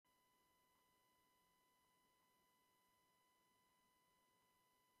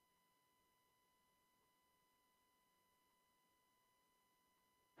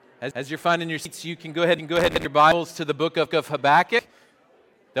As you're finding your seats, you can go ahead and your Bibles to the book of Habakkuk.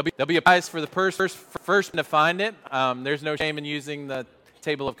 There'll be a prize for the first to find it. There's no shame in using the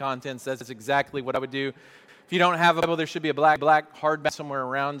table of contents. That's exactly what I would do. If you don't have a Bible, there should be a black hardback somewhere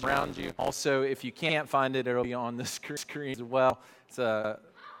around you. Also, if you can't find it, it'll be on the screen as well. It's a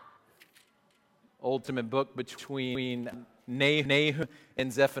ultimate book between Nahum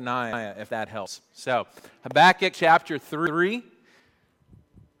and Zephaniah, if that helps. So, Habakkuk chapter 3.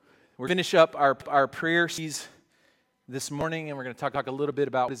 We're going to finish up our prayer series this morning, and we're going to talk a little bit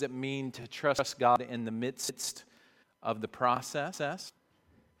about what does it mean to trust God in the midst of the process.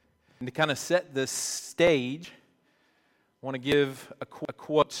 And to kind of set the stage, I want to give a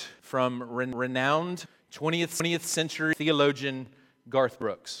quote from renowned 20th century theologian Garth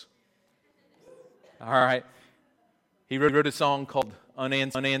Brooks. All right. He wrote a song called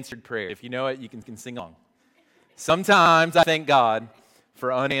Unanswered Prayer. If you know it, you can sing along. Sometimes I thank God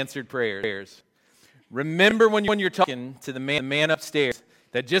for unanswered prayers. Remember when you're talking to the man upstairs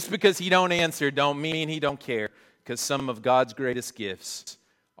that just because he don't answer don't mean he don't care, because some of God's greatest gifts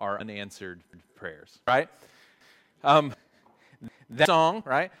are unanswered prayers, right? That song,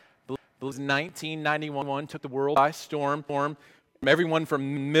 right, was 1991, took the world by storm. Everyone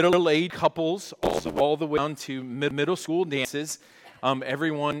from middle-aged couples all the way down to middle school dances,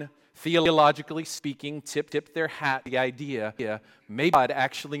 everyone theologically speaking, tipped their hat the idea, maybe God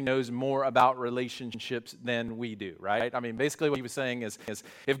actually knows more about relationships than we do, right? I mean, basically what he was saying is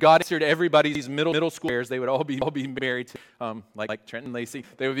if God answered everybody's middle school prayers, they would all be married to, like Trent and Lacey,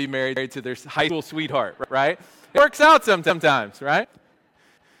 they would be married to their high school sweetheart, right? It works out sometimes, right?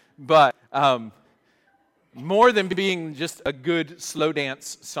 But more than being just a good slow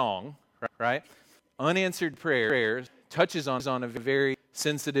dance song, right? Unanswered prayers touches on a very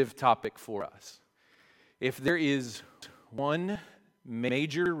sensitive topic for us. If there is one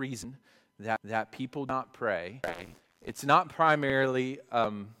major reason that people not pray, it's not primarily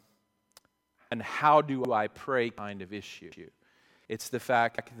an how do I pray kind of issue. It's the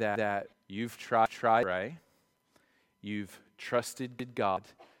fact that you've tried to pray, you've trusted God,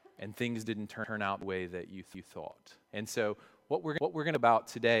 and things didn't turn out the way that you thought. And so what we're going to about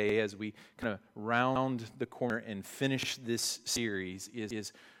today as we kind of round the corner and finish this series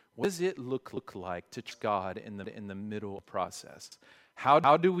is what does it look like to trust God in the middle process?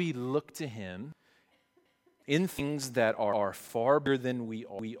 How do we look to Him in things that are far bigger than we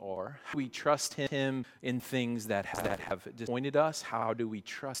are? How do we trust Him in things that have disappointed us? How do we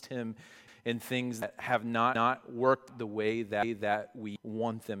trust Him in things that have not worked the way that we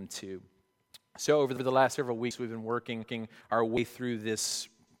want them to? So over the last several weeks, we've been working our way through this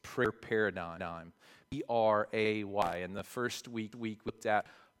prayer paradigm, P-R-A-Y. And the first week we looked at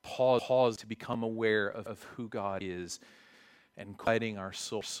pause to become aware of who God is and quieting our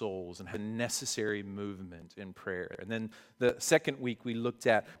souls and have a necessary movement in prayer. And then the second week we looked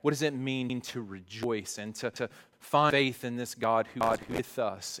at what does it mean to rejoice and to find faith in this God who is with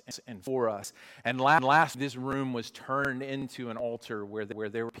us and for us. And last, this room was turned into an altar where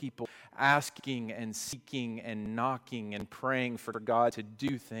there were people asking and seeking and knocking and praying for God to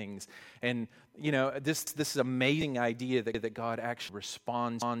do things. And you know, this amazing idea that God actually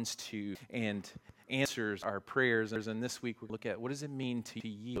responds to and answers our prayers. And this week we'll look at what does it mean to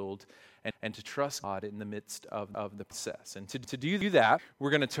yield and to trust God in the midst of the process. And to do that, we're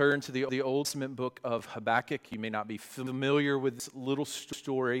going to turn to the Old Testament book of Habakkuk. You may not be familiar with this little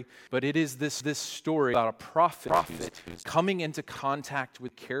story, but it is this story about a prophet who's coming into contact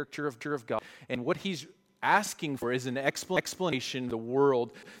with the character of God. And what he's asking for is an explanation of the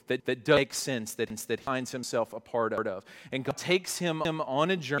world that does make sense, that he finds himself a part of. And God takes him on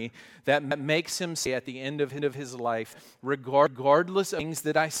a journey that makes him say at the end of his life, regardless of things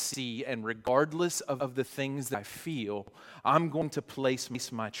that I see and regardless of the things that I feel, I'm going to place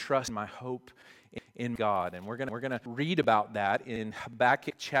my trust and my hope in God. And we're going to read about that in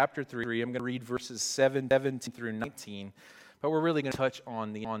Habakkuk chapter 3. I'm going to read verses 17 through 19. But we're really going to touch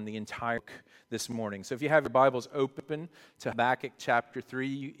on the entire book this morning. So if you have your Bibles open to Habakkuk chapter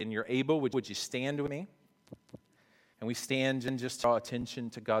 3 and you're able, would you stand with me? And we stand and just draw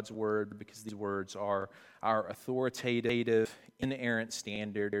attention to God's word, because these words are our authoritative, inerrant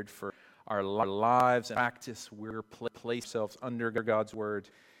standard for our lives and practice. We're place ourselves under God's word.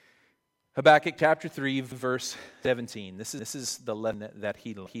 Habakkuk chapter 3, verse 17. This is the lesson that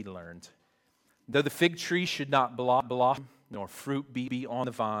he learned. Though the fig tree should not blossom, nor fruit be on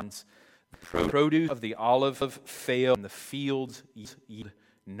the vines, the produce of the olive fail, and the fields eat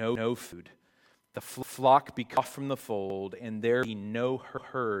no food. The flock be cut off from the fold, and there be no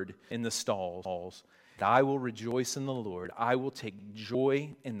herd in the stalls. I will rejoice in the Lord. I will take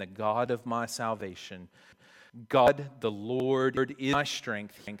joy in the God of my salvation. God, the Lord, is my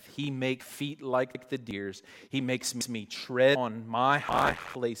strength. He makes feet like the deer's. He makes me tread on my high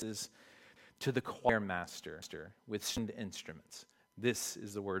places. To the choir master with stringed instruments. This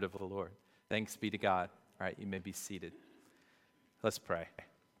is the word of the Lord. Thanks be to God. All right, you may be seated. Let's pray.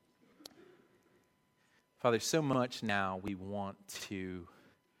 Father, so much now we want to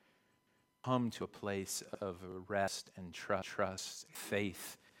come to a place of rest and trust,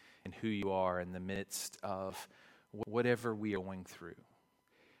 faith in who you are in the midst of whatever we are going through.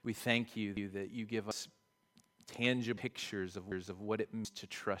 We thank you that you give us tangible pictures of what it means to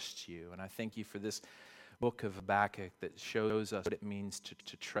trust you. And I thank you for this book of Habakkuk that shows us what it means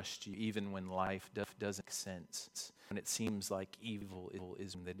to trust you even when life doesn't make sense, when it seems like evil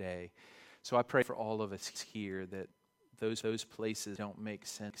is in the day. So I pray for all of us here that those places don't make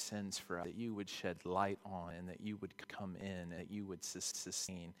sense for us, that you would shed light on, and that you would come in, that you would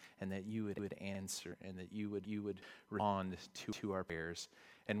sustain, and that you would answer, and that you would respond to our prayers.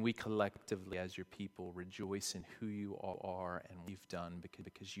 And we collectively, as your people, rejoice in who you all are and what you've done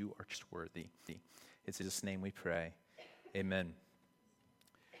because you are trustworthy. It's in Jesus' name we pray. Amen.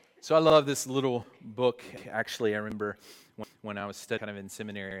 So I love this little book. Actually, I remember when I was studying kind of in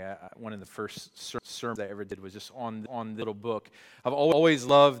seminary, one of the first sermons I ever did was just on the little book. I've always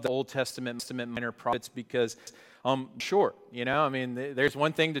loved the Old Testament minor prophets because short, you know. I mean, there's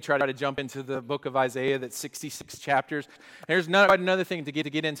one thing to try to jump into the book of Isaiah that's 66 chapters. There's another thing to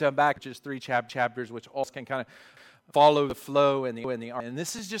get into Habakkuk, just 3 chapters, which all can kind of follow the flow and the art. And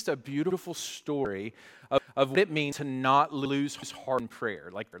this is just a beautiful story of what it means to not lose heart in prayer.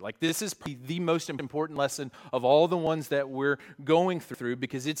 Like this is the most important lesson of all the ones that we're going through,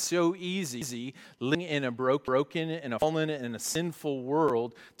 because it's so easy living in a broken and a fallen and a sinful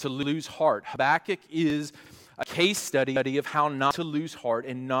world to lose heart. Habakkuk is a case study of how not to lose heart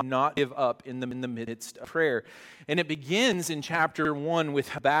and not give up in the midst of prayer. And it begins in chapter 1 with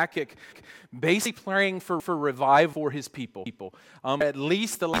Habakkuk basically praying for revival for his people. At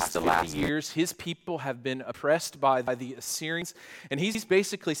least the last 50 years, his people have been oppressed by the Assyrians. And he's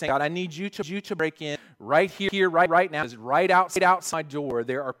basically saying, God, I need you to break in right here, right now. Right outside my door,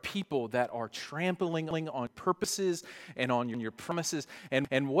 there are people that are trampling on purposes and on your promises.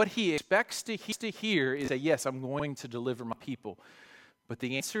 And what he expects to hear is that, yes, I'm going to deliver my people. But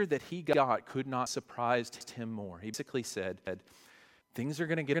the answer that he got could not surprise him more. He basically said, things are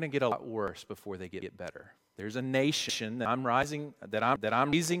going to get a lot worse before they get better. There's a nation that I'm raising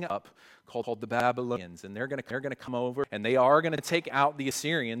up called the Babylonians, and they're going to come over, and they are going to take out the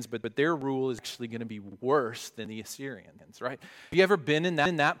Assyrians, but their rule is actually going to be worse than the Assyrians, right? Have you ever been in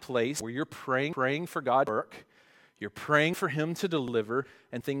that place where you're praying for God to work, you're praying for Him to deliver,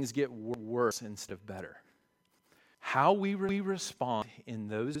 and things get worse instead of better? How we respond in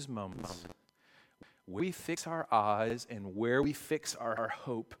those moments, where we fix our eyes and where we fix our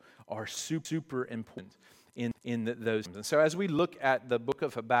hope, are super important in those. And so as we look at the book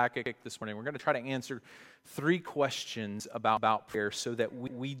of Habakkuk this morning, we're going to try to answer 3 questions about prayer so that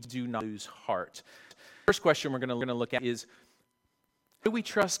we do not lose heart. First question we're going to look at is, do we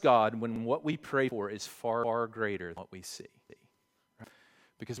trust God when what we pray for is far greater than what we see?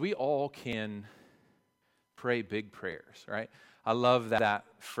 Because we all can pray big prayers, right? I love that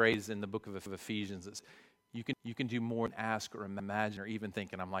phrase in the book of Ephesians. It's, you can do more than ask or imagine or even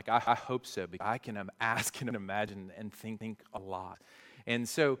think. And I'm like, I hope so, because I can ask and imagine and think a lot. And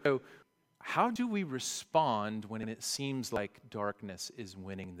so how do we respond when it seems like darkness is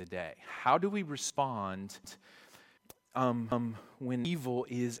winning the day? How do we respond when evil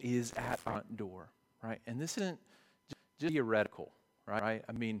is at the front door, right? And this isn't just theoretical, right?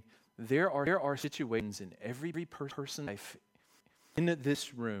 I mean, there are situations in every person's life in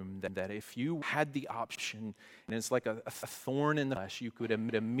this room that if you had the option, and it's like a thorn in the flesh, you could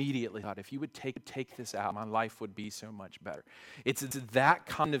immediately thought, if you would take this out, my life would be so much better. It's that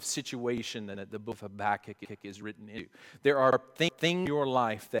kind of situation that the book of Habakkuk is written into. There are things in your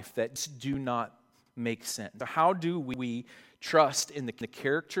life that do not make sense. So how do we trust in the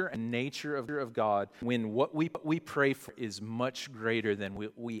character and nature of God when what we pray for is much greater than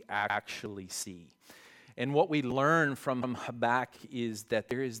what we actually see? And what we learn from Habakkuk is that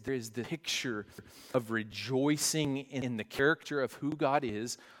there is the picture of rejoicing in the character of who God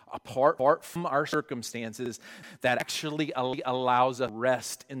is, apart from our circumstances that actually allows us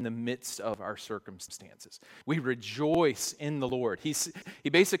rest in the midst of our circumstances. We rejoice in the Lord. He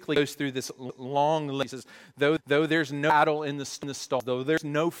basically goes through this long list. He says, though there's no cattle in the stall, though there's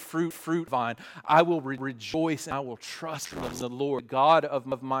no fruit vine, I will rejoice and I will trust in the Lord, God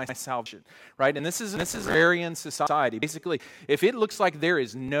of my salvation. Right? And this is agrarian society. Basically, if it looks like there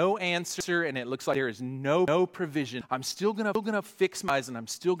is no answer and it looks like there is no provision, I'm still gonna fix my eyes and I'm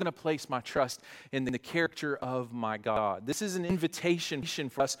still going to place my trust in the character of my God. This is an invitation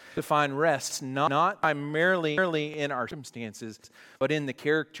for us to find rest, not primarily in our circumstances, but in the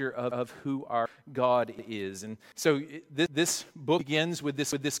character of who our God is. And so this book begins with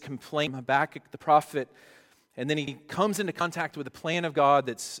this complaint. Habakkuk the prophet, and then he comes into contact with the plan of God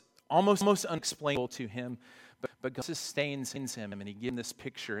that's almost unexplainable to him. But God sustains him, and he gives him this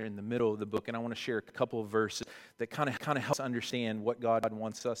picture in the middle of the book. And I want to share a couple of verses that kind of helps us understand what God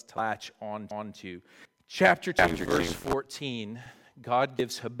wants us to latch onto. Chapter 2, verse 14, God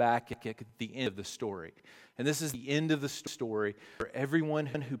gives Habakkuk the end of the story. And this is the end of the story for everyone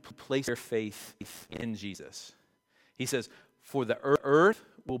who places their faith in Jesus. He says, for the earth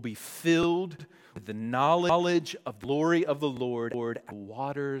will be filled with the knowledge of the glory of the Lord, and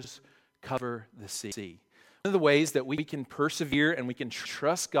waters cover the sea. One of the ways that we can persevere and we can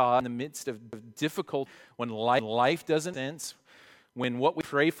trust God in the midst of difficult, when life doesn't make sense, when what we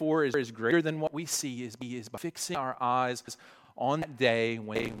pray for is greater than what we see, is by fixing our eyes on that day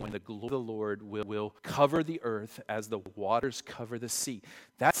when the glory of the Lord will cover the earth as the waters cover the sea.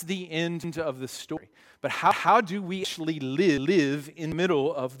 That's the end of the story. But how do we actually live in the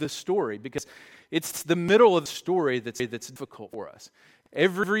middle of the story? Because it's the middle of the story that's difficult for us.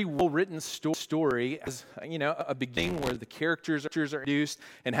 Every well-written story has, a beginning where the characters are introduced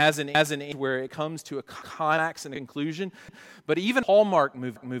and has an end where it comes to a climax and a conclusion. But even Hallmark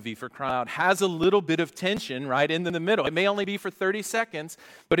movie, for crying out, has a little bit of tension right in the middle. It may only be for 30 seconds,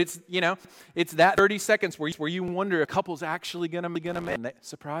 but it's that 30 seconds where you wonder, a couple's actually gonna make it.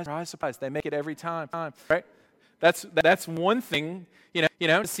 Surprise, they make it every time, right? That's one thing,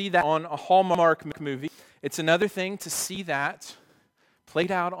 to see that on a Hallmark movie. It's another thing to see that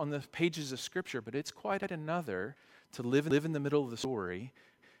played out on the pages of Scripture, but it's quite another to live in the middle of the story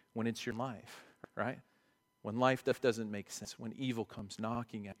when it's your life, right? When life doesn't make sense, when evil comes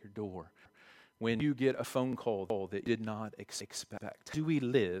knocking at your door, when you get a phone call that you did not expect. Do we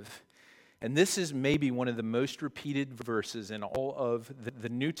live? And this is maybe one of the most repeated verses in all of the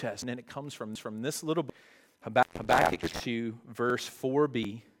New Testament, and it comes from this little book, Habakkuk 2, verse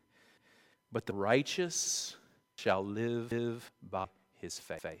 4b. But the righteous shall live by his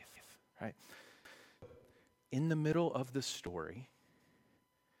faith, right? In the middle of the story,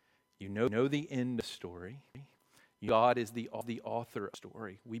 you know the end of the story. God is the author of the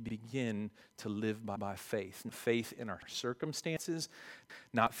story. We begin to live by faith. Faith in our circumstances,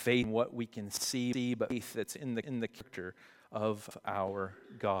 not faith in what we can see, but faith that's in the character of our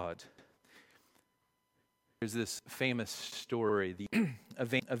God. There's this famous story, the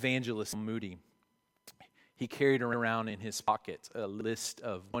evangelist Moody. He carried around in his pocket a list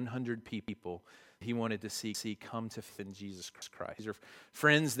of 100 people he wanted to see come to faith in Jesus Christ. These are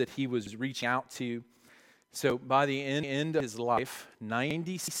friends that he was reaching out to. So by the end of his life,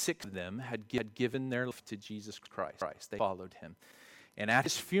 96 of them had given their life to Jesus Christ. They followed him. And at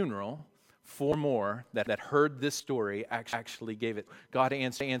his funeral, 4 more that heard this story actually gave it. God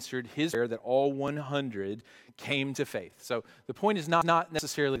answered his prayer that all 100 came to faith. So the point is not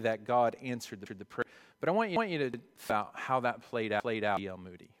necessarily that God answered the prayer, but I want you to think about how that played out D.L.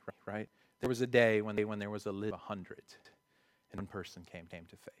 Moody, right? There was a day when there was a list of 100, and one person came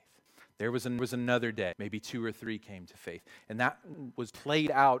to faith. There was another day, maybe 2 or 3 came to faith. And that was played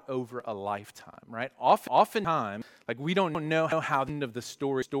out over a lifetime, right? Oftentimes, like, we don't know how the end of the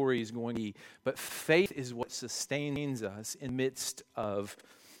story is going to be, but faith is what sustains us in the midst of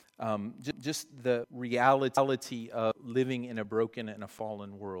just the reality of living in a broken and a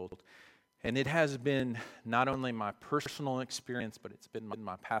fallen world. And it has been not only my personal experience, but it's been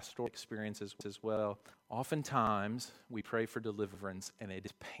my pastoral experiences as well. Oftentimes, we pray for deliverance, and it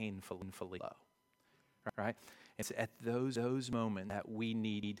is painfully low, right? It's at those moments that we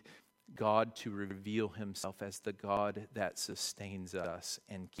need God to reveal himself as the God that sustains us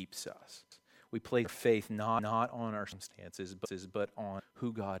and keeps us. We place faith not on our circumstances, but on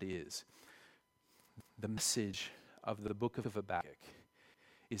who God is. The message of the book of Habakkuk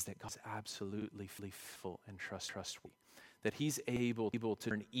is that God's absolutely faithful and trustworthy, that he's able to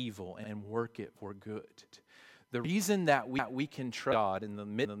turn evil and work it for good. The reason that we can trust God in the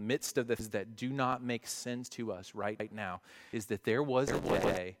midst of this that do not make sense to us right now is that there was a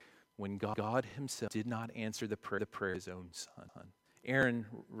day when God himself did not answer the prayer of his own son. Aaron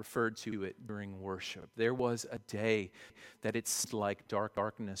referred to it during worship. There was a day that it's like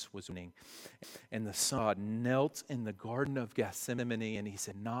darkness was winning. And the Son of God knelt in the Garden of Gethsemane and he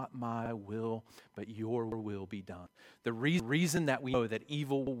said, "Not my will, but your will be done." The reason that we know that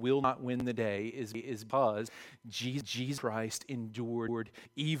evil will not win the day is because Jesus Christ endured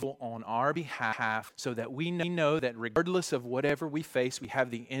evil on our behalf so that we know that regardless of whatever we face, we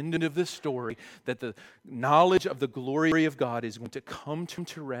have the end of the story, that the knowledge of the glory of God is going to come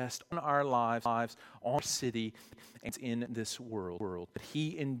to rest on our lives, on our city, and in this world.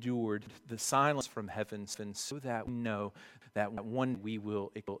 He endured the silence from heaven so that we know that one we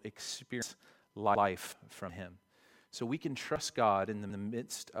will experience life from him. So we can trust God in the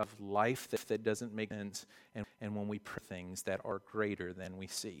midst of life that doesn't make sense and when we pray things that are greater than we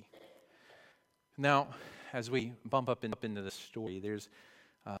see. Now, as we bump up into the story, there's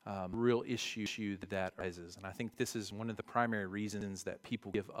real issue that arises. And I think this is one of the primary reasons that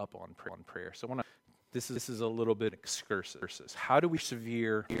people give up on prayer. So this is a little bit excursus. How do we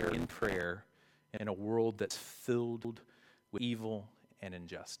persevere in prayer in a world that's filled with evil and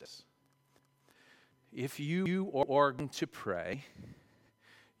injustice? If you are going to pray,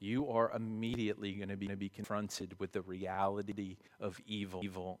 you are immediately going to be confronted with the reality of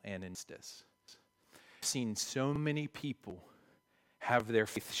evil and injustice. I've seen so many people have their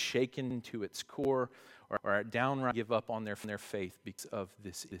faith shaken to its core or downright give up on their faith because of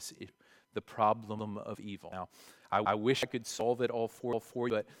this issue, the problem of evil. Now, I wish I could solve it all for you,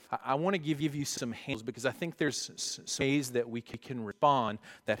 but I want to give you some handles because I think there's some ways that we can respond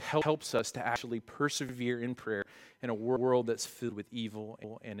that helps us to actually persevere in prayer in a world that's filled with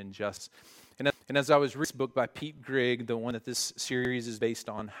evil and injustice. And as I was reading this book by Pete Grigg, the one that this series is based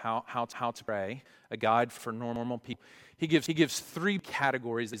on, how to pray, a guide for normal people, he gives three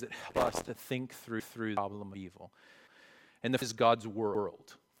categories that help us to think through the problem of evil. And this is God's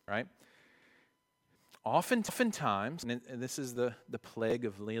world, right? Oftentimes, and this is the plague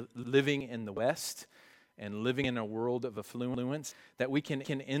of living in the West and living in a world of affluence, that we can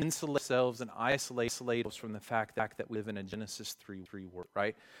insulate ourselves and isolate ourselves from the fact that we live in a Genesis 3 world,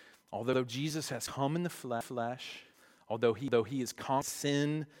 right? Although Jesus has come in the flesh, although he is conquered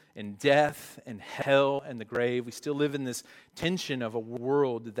sin and death and hell and the grave, we still live in this tension of a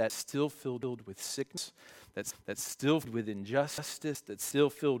world that's still filled with sickness, that's still filled with injustice, that's still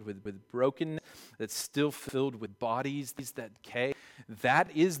filled with brokenness, that's still filled with bodies that decay. That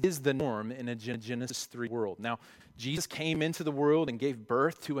is the norm in a Genesis 3 world. Now, Jesus came into the world and gave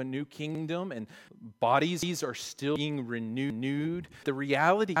birth to a new kingdom, and bodies are still being renewed. The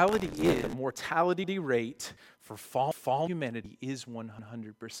reality is the mortality rate for fallen humanity is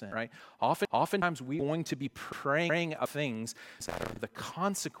 100%, right? Oftentimes we're going to be praying of things that are the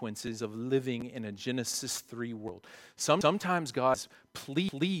consequences of living in a Genesis 3 world. Sometimes God's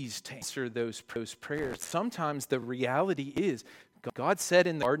pleased to answer those prayers. Sometimes the reality is God said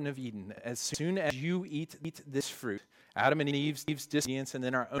in the Garden of Eden, as soon as you eat this fruit, Adam and Eve's disobedience and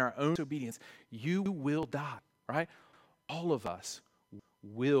then our own disobedience, you will die, right? All of us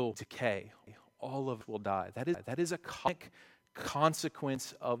will decay. All of us will die. That is a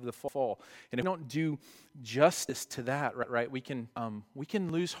consequence of the fall. And if we don't do justice to that, right, we can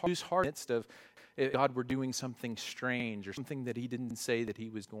lose heart in the midst of if God were doing something strange or something that he didn't say that he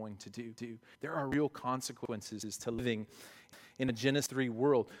was going to do. There are real consequences to living in a Genesis 3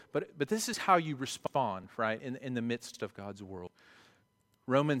 world. But this is how you respond, right, in the midst of God's world.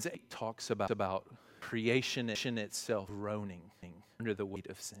 Romans 8 talks about creation itself groaning under the weight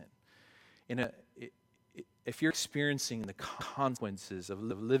of sin. If you're experiencing the consequences of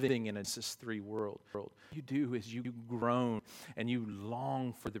living in a Genesis 3 world, what you do is you groan and you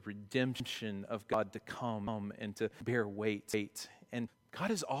long for the redemption of God to come and to bear weight. And God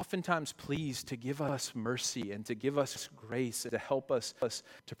is oftentimes pleased to give us mercy and to give us grace and to help us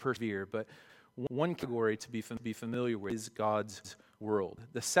to persevere. But one category to be familiar with is God's world.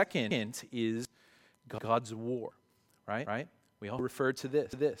 The second is God's war, right? We all refer to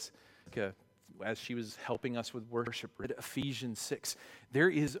this. As she was helping us with worship, Ephesians 6, there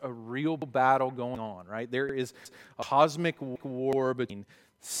is a real battle going on, right? There is a cosmic war between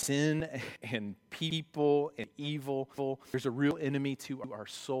sin and people and evil. There's a real enemy to our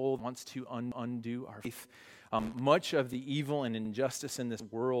soul, wants to undo our faith. Much of the evil and injustice in this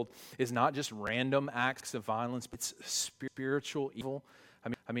world is not just random acts of violence, but it's spiritual evil.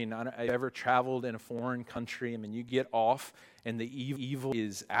 I ever traveled in a foreign country. I mean, you get off and the evil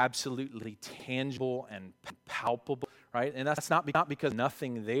is absolutely tangible and palpable, right? And that's not because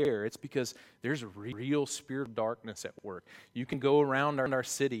nothing there. It's because there's a real spiritual darkness at work. You can go around our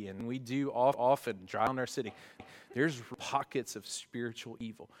city, and we do often drive around our city. There's pockets of spiritual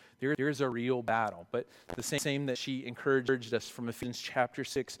evil. There's a real battle. But the same that she encouraged us from Ephesians chapter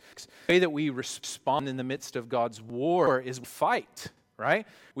 6, the way that we respond in the midst of God's war is fight, right?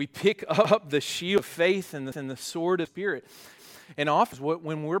 We pick up the shield of faith and the sword of spirit. And often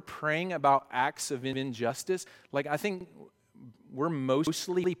when we're praying about acts of injustice, like I think we're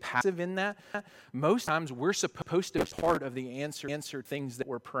mostly passive in that. Most times we're supposed to be part of the answer things that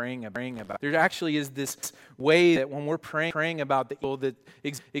we're praying about. There actually is this way that when we're praying about the evil that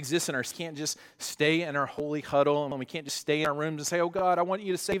exists in our, we can't just stay in our holy huddle, and we can't just stay in our rooms and say, oh God, I want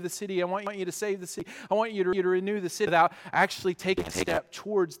you to save the city. I want you to save the city. I want you to renew the city, without actually taking a step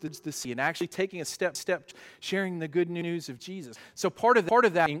towards the city and actually taking a step sharing the good news of Jesus. So part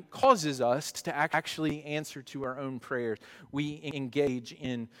of that causes us to actually answer to our own prayers. We engage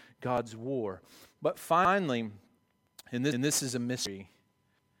in God's war. But finally, and this is a mystery,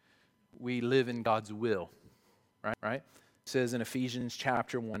 we live in God's will, right? It says in Ephesians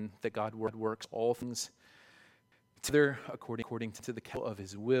chapter 1 that God works all things together according to the counsel of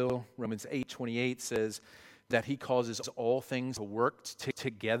his will. Romans 8:28 says that he causes all things to work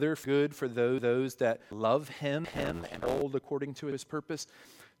together for good for those that love him and hold according to his purpose.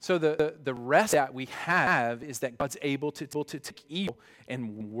 So the rest that we have is that God's able to take evil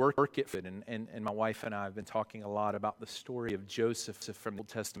and work it for good. And my wife and I have been talking a lot about the story of Joseph from the Old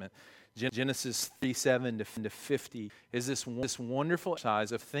Testament. Genesis 37 to 50 is this wonderful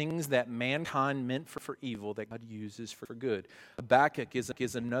exercise of things that mankind meant for evil that God uses for good. Habakkuk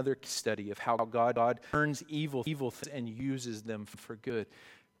is another study of how God turns evil and uses them for good.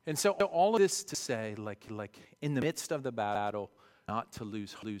 And so all of this to say, like in the midst of the battle, not to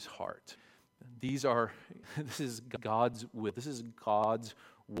lose heart. This is God's will. This is God's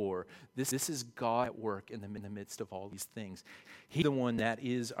war. This is God at work in the midst of all these things. He's the one that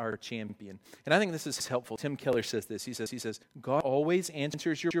is our champion. And I think this is helpful. Tim Keller says this. He says, God always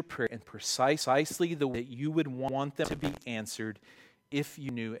answers your prayer in precisely the way that you would want them to be answered if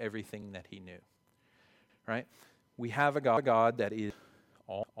you knew everything that he knew. Right? We have a God that is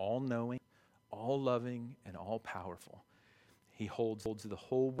all-knowing, all-loving, and all-powerful. He holds the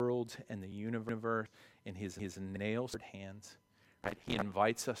whole world and the universe in his nailed hands. Right? He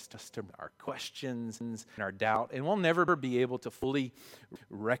invites us to our questions and our doubt, and we'll never be able to fully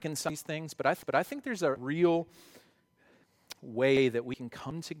reconcile these things. But I think there's a real way that we can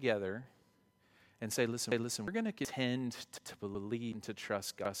come together and say, listen, we're going to tend to believe and to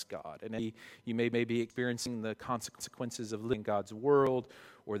trust God. And you may be experiencing the consequences of living in God's world,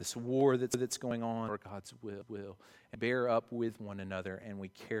 or this war that's going on, or God's will. And bear up with one another, and we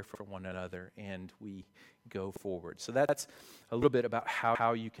care for one another, and we go forward. So that's a little bit about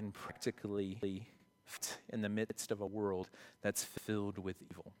how you can practically fit in the midst of a world that's filled with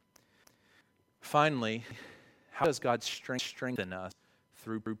evil. Finally, how does God strengthen us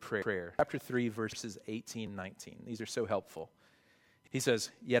through prayer? Chapter 3, verses 18 and 19. These are so helpful. He says,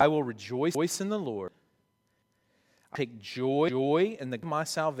 "Yet I will rejoice in the Lord. I take joy in my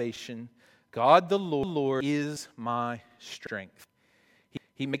salvation. God the Lord is my strength.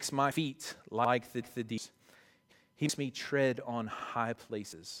 He makes my feet like the deer. He makes me tread on high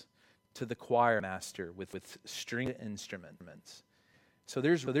places. To the choir master with stringed instruments." So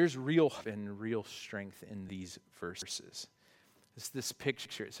there's real hope and real strength in these verses. It's this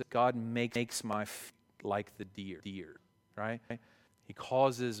picture. It says, God makes my feet like the deer, right? He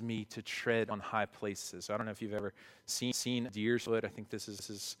causes me to tread on high places. I don't know if you've ever seen a deer's foot. I think this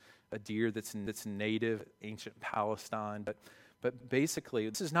is a deer that's native ancient Palestine. But basically,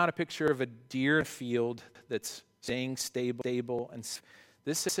 this is not a picture of a deer field that's staying stable. And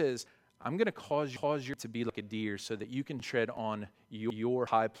this is, I'm going to cause you to be like a deer so that you can tread on your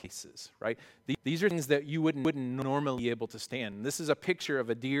high places, right? These are things that you wouldn't normally be able to stand. This is a picture of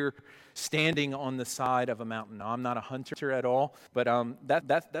a deer standing on the side of a mountain. Now, I'm not a hunter at all, but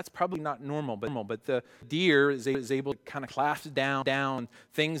that's probably not normal. But the deer is able to kind of clasp down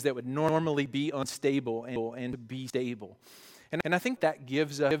things that would normally be unstable and be stable. And I think that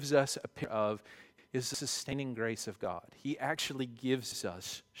gives us a picture of is the sustaining grace of God. He actually gives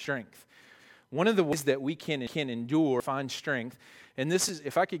us strength. One of the ways that we can endure, find strength, and this is,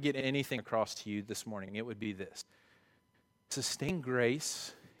 if I could get anything across to you this morning, it would be this. Sustained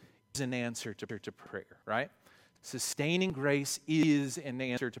grace is an answer to prayer, right? Sustaining grace is an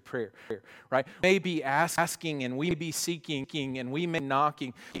answer to prayer, right? We may be asking and we may be seeking and we may be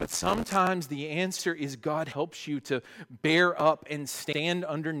knocking, but sometimes the answer is God helps you to bear up and stand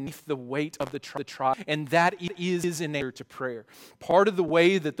underneath the weight of the trial, and that is an answer to prayer. Part of the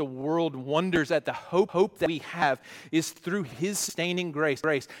way that the world wonders at the hope that we have is through His sustaining grace.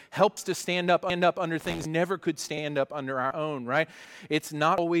 Grace helps to stand up under things we never could stand up under our own, right? It's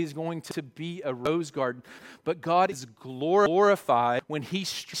not always going to be a rose garden, but God is glorified when He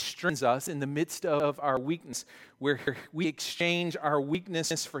strengthens us in the midst of our weakness, where we exchange our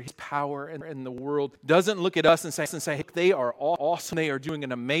weakness for His power, and the world doesn't look at us and say, hey, they are awesome, they are doing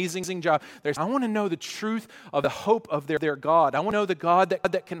an amazing job. I want to know the truth of the hope of their God. I want to know the God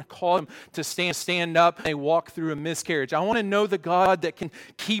that can call them to stand up and they walk through a miscarriage. I want to know the God that can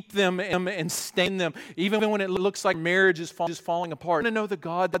keep them and sustain them, even when it looks like marriage is falling apart. I want to know the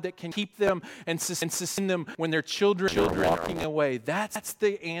God that can keep them and sustain them when their children are walking away. That's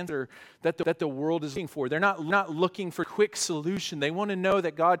the answer that the world is looking for. They're not looking for a quick solution. They want to know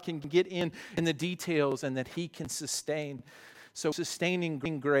that God can get in the details and that He can sustain. So sustaining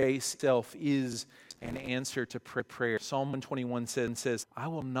grace itself is an answer to prayer. Psalm 121 says, I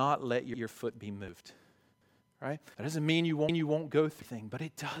will not let your foot be moved. Right? That doesn't mean you won't go through things, but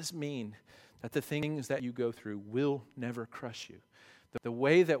it does mean that the things that you go through will never crush you. The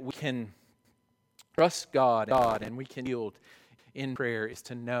way that we can trust God and we can yield in prayer is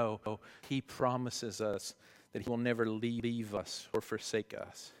to know He promises us that He will never leave us or forsake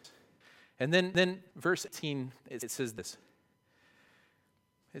us. And then verse 18, it says this.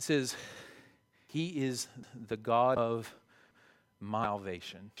 It says, He is the God of my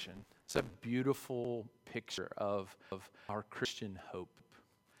salvation. It's a beautiful picture of our Christian hope.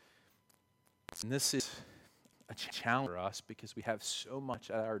 And this is a challenge for us because we have so much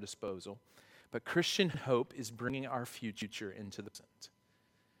at our disposal. But Christian hope is bringing our future into the present,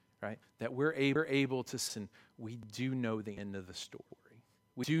 right? That we're able to sin. We do know the end of the story.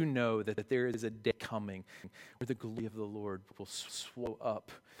 We do know that there is a day coming where the glory of the Lord will swallow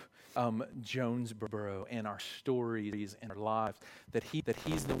up Jonesboro and our stories and our lives. That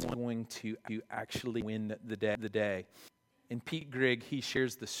He's the one going to actually win the day. And Pete Grigg, he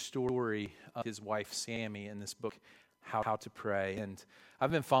shares the story of his wife Sammy in this book, How to Pray. And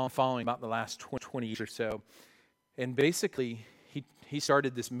I've been following about the last 20 years or so. And basically, he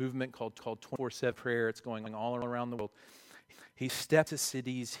started this movement called 24/7 prayer. It's going all around the world. He stepped to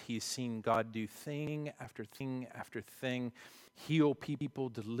cities. He's seen God do thing after thing after thing, heal people,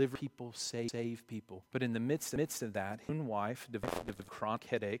 deliver people, save people. But in the midst of that, his own wife developed chronic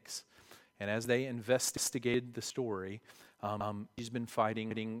headaches. And as they investigated the story, she's been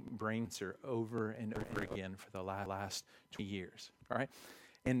fighting brain cancer over and over again for the last 2 years. All right?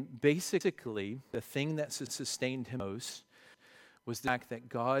 And basically, the thing that sustained him most was the fact that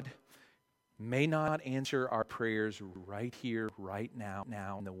God may not answer our prayers right here, right now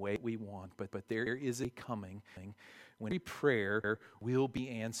in the way we want, but there is a coming when prayer will be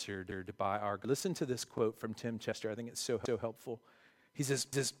answered by our God. Listen to this quote from Tim Chester. I think it's so helpful. He says,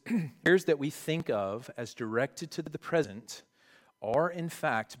 prayers that we think of as directed to the present are in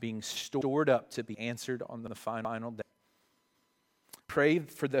fact being stored up to be answered on the final day. Pray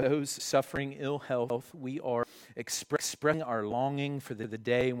for those suffering ill health. We are expressing our longing for the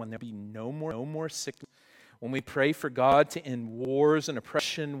day when there will be no more sickness. When we pray for God to end wars and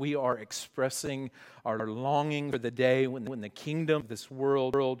oppression, we are expressing our longing for the day when the kingdom of this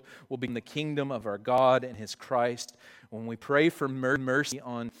world will be the kingdom of our God and His Christ. When we pray for mercy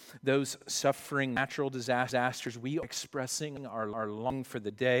on those suffering natural disasters, we are expressing our longing for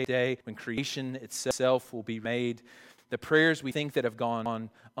the day when creation itself will be made. The prayers we think that have gone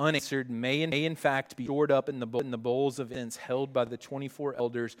unanswered may in fact be stored up in the bowls of incense held by the 24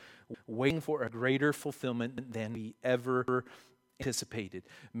 elders, waiting for a greater fulfillment than we ever anticipated.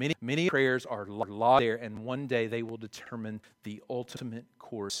 Many prayers are lodged there, and one day they will determine the ultimate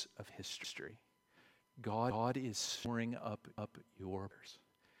course of history. God is storing up your prayers.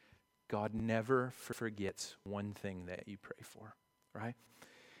 God never forgets one thing that you pray for, right?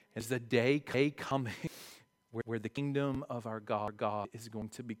 As the day coming where the kingdom of our God is going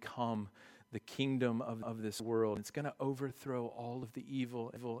to become the kingdom of this world. It's going to overthrow all of the evil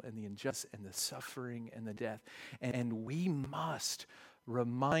and the injustice and the suffering and the death. And we must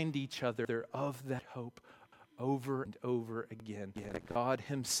remind each other of that hope over and over again. That God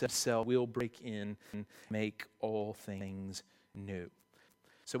Himself will break in and make all things new.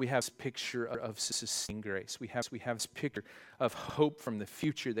 So we have this picture of sustaining grace. We have this picture of hope from the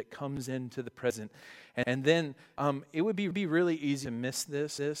future that comes into the present. And then it would be really easy to miss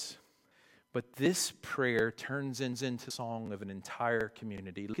this But this prayer turns into a song of an entire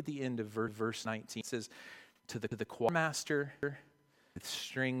community. Look at the end of verse 19. It says, to the choir master with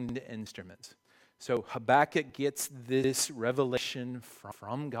stringed instruments. So Habakkuk gets this revelation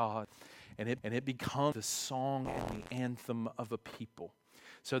from God, and it becomes the song and the anthem of a people.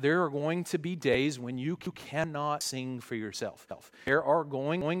 So there are going to be days when you cannot sing for yourself. There are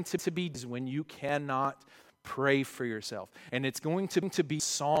going to be days when you cannot pray for yourself. And it's going to be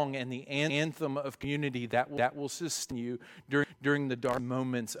song and the anthem of community that will sustain you during the dark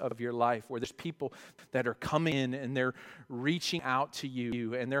moments of your life, where there's people that are coming in and they're reaching out to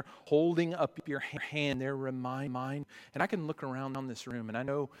you and they're holding up your hand, they're reminding. And I can look around on this room and I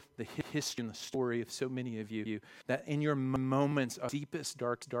know the history and the story of so many of you that in your moments of deepest,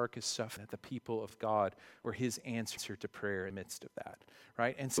 darkest suffering, that the people of God were his answer to prayer in the midst of that,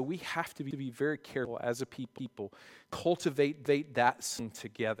 right? And so we have to be very careful as a people cultivate that sing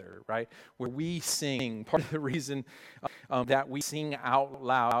together, right? Where we sing. Part of the reason that we sing out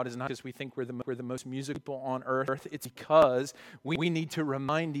loud is not because we think we're the most musical people on earth. It's because we need to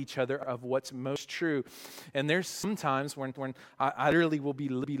remind each other of what's most true. And there's sometimes when I literally will be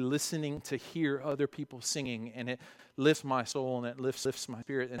listening to hear other people singing, and it lifts my soul and it lifts my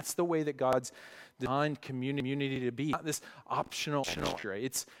spirit. And it's the way that God's designed community to be. Not this optional extra.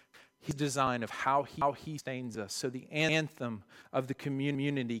 It's his design of how he sustains us. So the anthem of the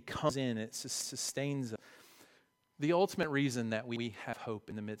community comes in, it sustains us. The ultimate reason that we have hope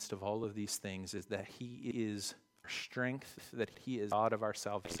in the midst of all of these things is that he is our strength, that he is God of our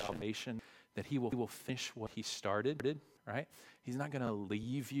salvation, that he will finish what he started, right? He's not going to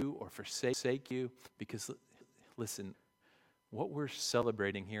leave you or forsake you, because, listen, what we're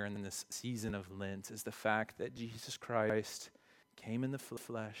celebrating here in this season of Lent is the fact that Jesus Christ came in the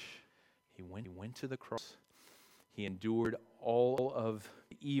flesh. He went to the cross. He endured all of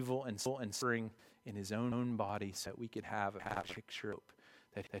the evil and suffering in his own body so that we could have a picture of hope.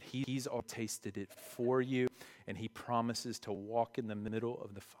 That he's all tasted it for you, and he promises to walk in the middle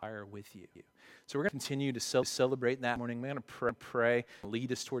of the fire with you. So we're going to continue to celebrate that morning. We're going to pray,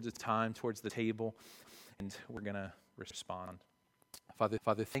 lead us towards the time, towards the table, and we're going to respond. Father,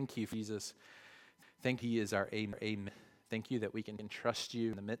 thank you, Jesus. Thank you, he is our amen. Thank you that we can trust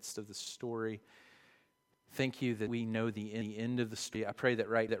you in the midst of the story. Thank you that we know the end of the story. I pray that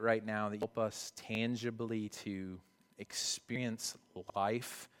right now that you help us tangibly to experience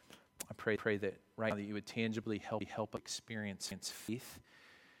life. I pray that right now that you would tangibly help experience faith.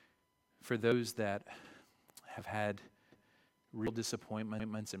 For those that have had real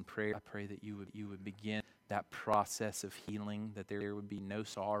disappointments in prayer, I pray that you would begin that process of healing, that there would be no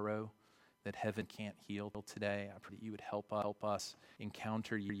sorrow that heaven can't heal today. I pray that you would help us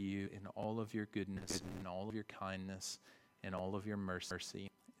encounter you in all of your goodness, in all of your kindness, and all of your mercy.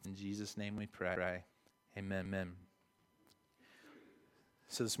 In Jesus' name we pray. Amen.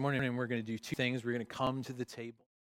 So this morning we're going to do two things. We're going to come to the table.